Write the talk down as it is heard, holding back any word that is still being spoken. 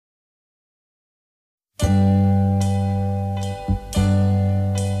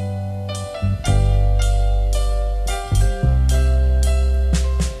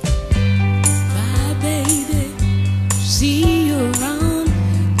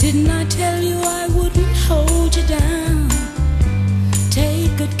Didn't I tell you I wouldn't hold you down?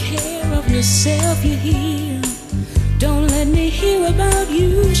 Take good care of yourself, you hear? Don't let me hear about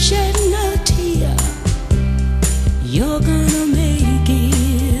you shedding a tear. You're gonna make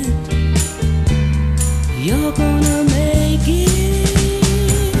it. You're gonna make it.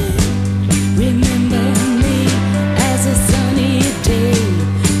 Remember me as a sunny day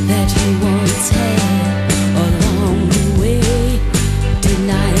that you once had along the way. Didn't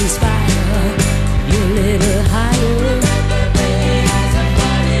I inspire you a little higher?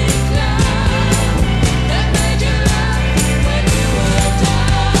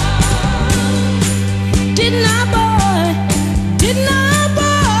 Didn't I, boy? Didn't I,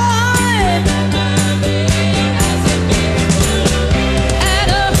 boy? At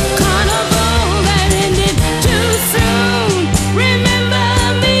a carnival that ended too soon. Remember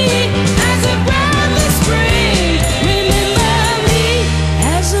me as a breath of spring. Remember me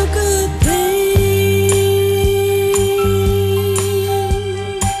as a good thing.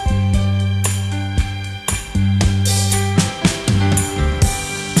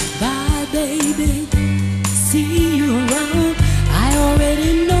 Bye, baby. See you around. I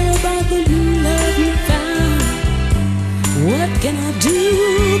already know about the new love you found. What can I do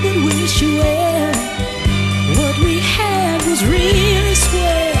but wish you well? What we had was really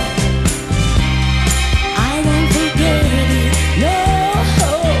swell.